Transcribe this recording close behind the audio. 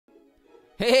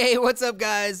Hey, what's up,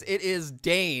 guys? It is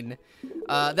Dane.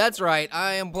 That's right,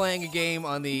 I am playing a game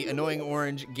on the Annoying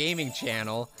Orange gaming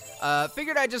channel.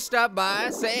 Figured I'd just stop by,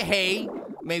 say hey,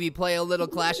 maybe play a little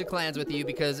Clash of Clans with you,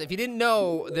 because if you didn't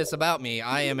know this about me,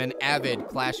 I am an avid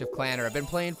Clash of Clanner. I've been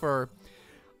playing for,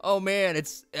 oh man,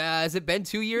 has it been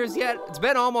 2 years yet? It's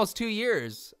been almost 2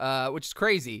 years, which is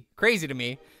crazy to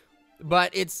me.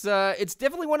 But it's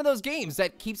definitely one of those games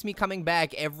that keeps me coming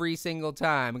back every single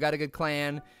time. I got a good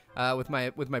clan with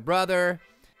my brother.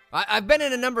 I've been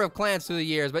in a number of clans through the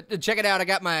years, but check it out. I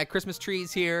got my Christmas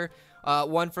trees here.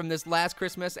 One from this last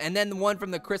Christmas, and then the one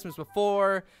from the Christmas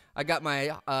before. I got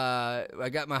my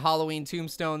Halloween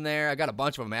tombstone there. I got a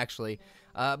bunch of them actually.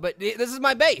 But this is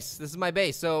my base. This is my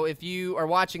base. So if you are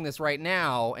watching this right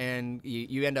now and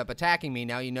you end up attacking me,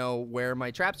 now you know where my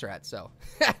traps are at. So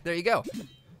there you go.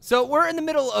 So we're in the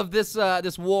middle of this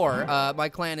this war. My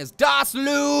clan is Das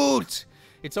Loot.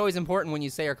 It's always important when you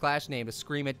say our Clash name to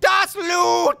scream it, Das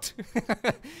Loot,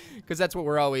 because that's what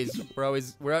we're always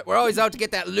out to get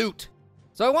that loot.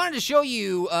 So I wanted to show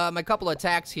you my couple of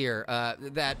attacks here.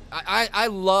 That I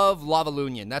love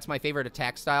Lavaloonion. That's my favorite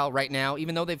attack style right now,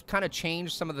 even though they've kind of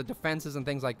changed some of the defenses and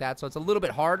things like that, so it's a little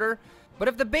bit harder. But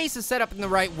if the base is set up in the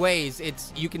right ways,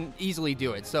 you can easily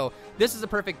do it. So this is a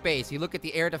perfect base. You look at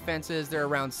the air defenses, they're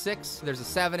around 6. There's a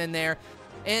 7 in there.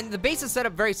 And the base is set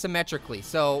up very symmetrically,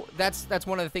 so that's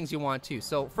one of the things you want too.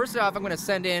 So first off, I'm going to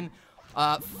send in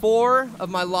 4 of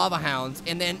my lava hounds,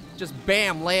 and then just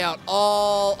bam, lay out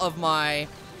all of my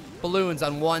balloons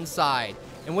on one side.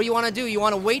 And what you want to do, you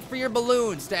want to wait for your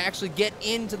balloons to actually get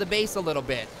into the base a little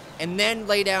bit, and then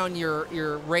lay down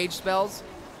your rage spells.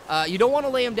 You don't want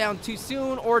to lay them down too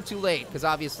soon or too late, because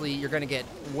obviously you're going to get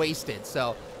wasted.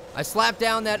 So I slap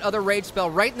down that other rage spell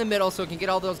right in the middle so it can get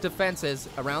all those defenses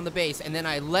around the base, and then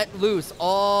I let loose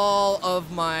all of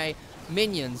my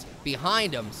minions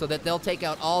behind them so that they'll take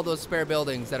out all those spare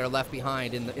buildings that are left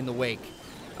behind in the wake.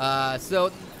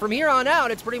 So from here on out,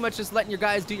 it's pretty much just letting your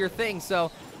guys do your thing.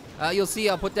 So you'll see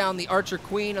I'll put down the Archer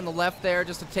Queen on the left there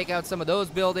just to take out some of those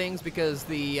buildings, because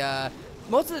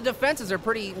most of the defenses are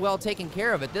pretty well taken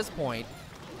care of at this point.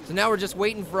 So now we're just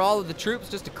waiting for all of the troops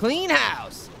just to clean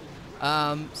house.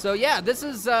 So yeah, this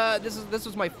was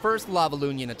my first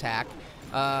Lavaloonion attack.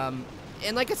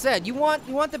 And like I said, you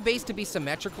want the base to be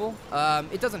symmetrical.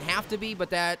 It doesn't have to be, but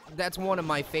that's one of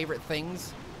my favorite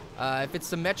things. If it's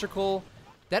symmetrical,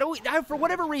 for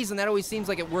whatever reason, that always seems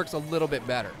like it works a little bit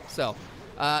better. So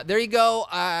there you go.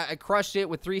 I crushed it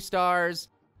with 3 stars,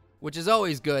 which is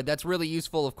always good. That's really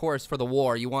useful, of course, for the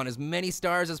war. You want as many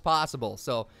stars as possible.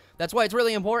 So that's why it's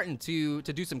really important to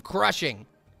do some crushing.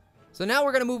 So now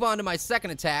we're going to move on to my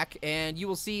second attack, and you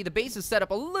will see the base is set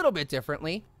up a little bit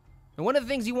differently. And one of the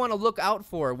things you want to look out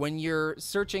for when you're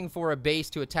searching for a base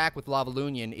to attack with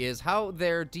Lavaloonion is how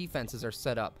their defenses are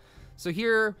set up. So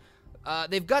here,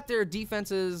 they've got their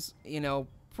defenses,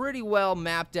 pretty well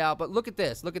mapped out, but look at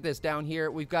this. Look at this down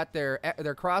here. We've got their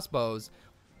crossbows.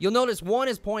 You'll notice one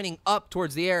is pointing up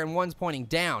towards the air and one's pointing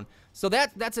down. So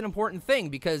that's an important thing,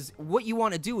 because what you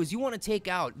want to do is you want to take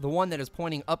out the one that is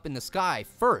pointing up in the sky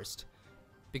first,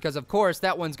 because of course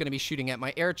that one's going to be shooting at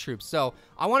my air troops. So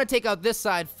I want to take out this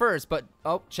side first, but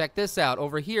oh, check this out.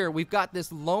 Over here, we've got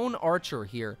this lone archer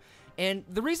here. And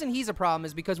the reason he's a problem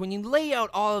is because when you lay out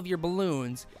all of your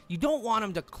balloons, you don't want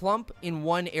them to clump in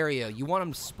one area. You want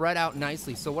them to spread out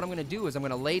nicely. So what I'm going to do is I'm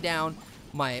going to lay down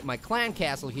my clan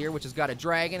castle here, which has got a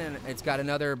dragon and it's got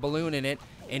another balloon in it,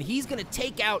 and he's going to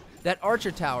take out that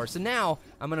archer tower. So now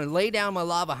I'm going to lay down my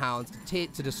lava hounds to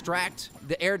distract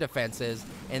the air defenses,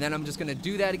 and then I'm just going to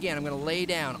do that again. I'm going to lay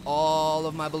down all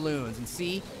of my balloons, and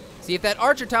see if that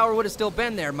archer tower would have still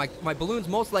been there, my balloons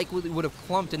most likely would have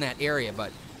clumped in that area.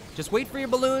 But just wait for your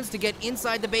balloons to get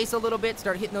inside the base a little bit,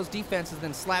 start hitting those defenses,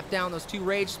 then slap down those 2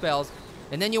 rage spells.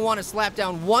 And then you want to slap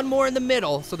down one more in the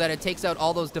middle so that it takes out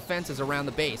all those defenses around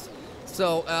the base.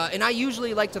 So, and I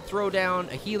usually like to throw down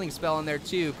a healing spell in there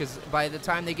too, because by the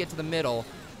time they get to the middle,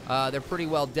 they're pretty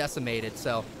well decimated.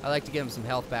 So I like to give them some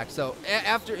health back. So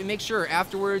make sure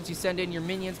afterwards you send in your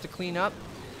minions to clean up.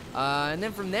 And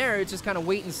then from there, it's just kind of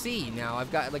wait and see. Now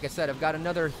like I said, I've got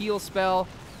another heal spell.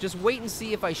 Just wait and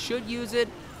see if I should use it.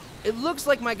 It looks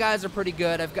like my guys are pretty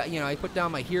good. I've got, I put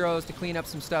down my heroes to clean up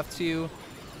some stuff too.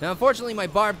 Now, unfortunately, my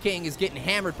Barb King is getting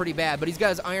hammered pretty bad, but he's got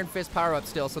his Iron Fist power-up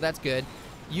still, so that's good.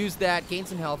 Use that, gain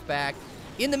some health back.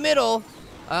 In the middle,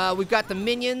 we've got the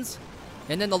minions,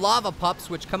 and then the lava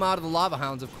pups, which come out of the lava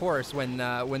hounds, of course, when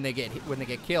they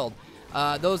get killed.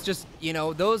 Those just,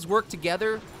 those work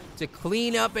together to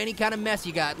clean up any kind of mess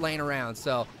you got laying around.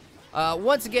 So,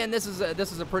 once again, this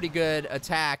is a pretty good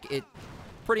attack. It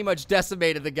pretty much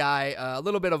decimated the guy. A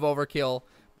little bit of overkill.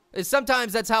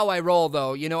 Sometimes that's how I roll,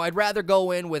 though. You know, I'd rather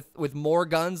go in with more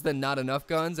guns than not enough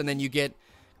guns, and then you get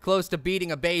close to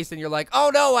beating a base, and you're like,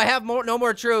 oh no, I have no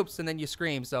more troops, and then you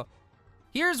scream. So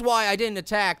here's why I didn't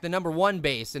attack the #1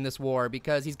 base in this war,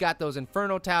 because he's got those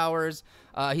Inferno Towers.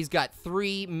 He's got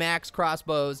 3 max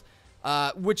crossbows,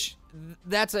 which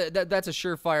that's a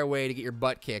surefire way to get your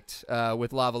butt kicked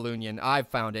with Lavaloonion, I've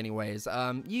found anyways.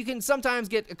 You can sometimes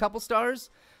get a couple stars.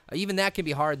 Even that can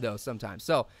be hard, though, sometimes.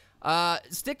 So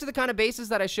stick to the kind of bases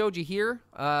that I showed you here.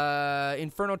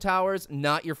 Inferno Towers,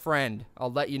 not your friend.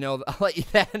 I'll let you know. I'll let you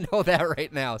know that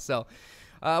right now. So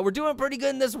we're doing pretty good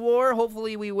in this war.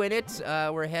 Hopefully we win it.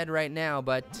 We're ahead right now,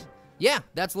 but yeah,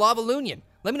 that's Lavaloonion.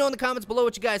 Let me know in the comments below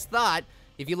what you guys thought.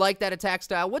 If you like that attack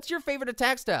style, what's your favorite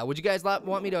attack style? Would you guys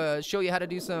want me to show you how to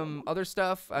do some other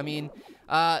stuff? I mean,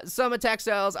 some attack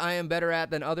styles I am better at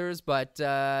than others, but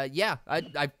yeah,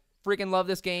 I freaking love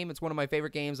this game. It's one of my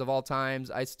favorite games of all times.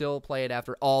 I still play it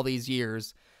after all these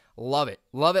years. Love it.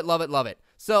 Love it, love it, love it.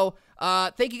 So,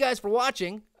 thank you guys for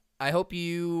watching. I hope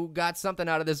you got something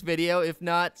out of this video. If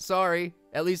not, sorry.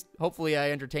 At least, hopefully,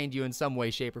 I entertained you in some way,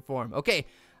 shape, or form. Okay,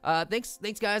 thanks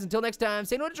guys. Until next time,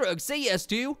 say no to drugs, say yes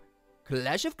to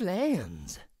Clash of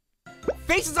Clans.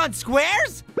 Faces on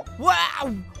squares?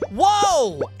 Wow!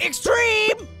 Whoa!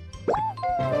 Extreme!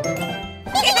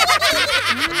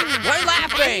 Why are you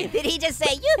laughing? Did he just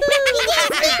say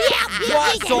yoo-hoo?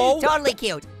 What, so? Totally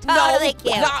cute. Totally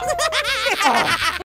cute. No.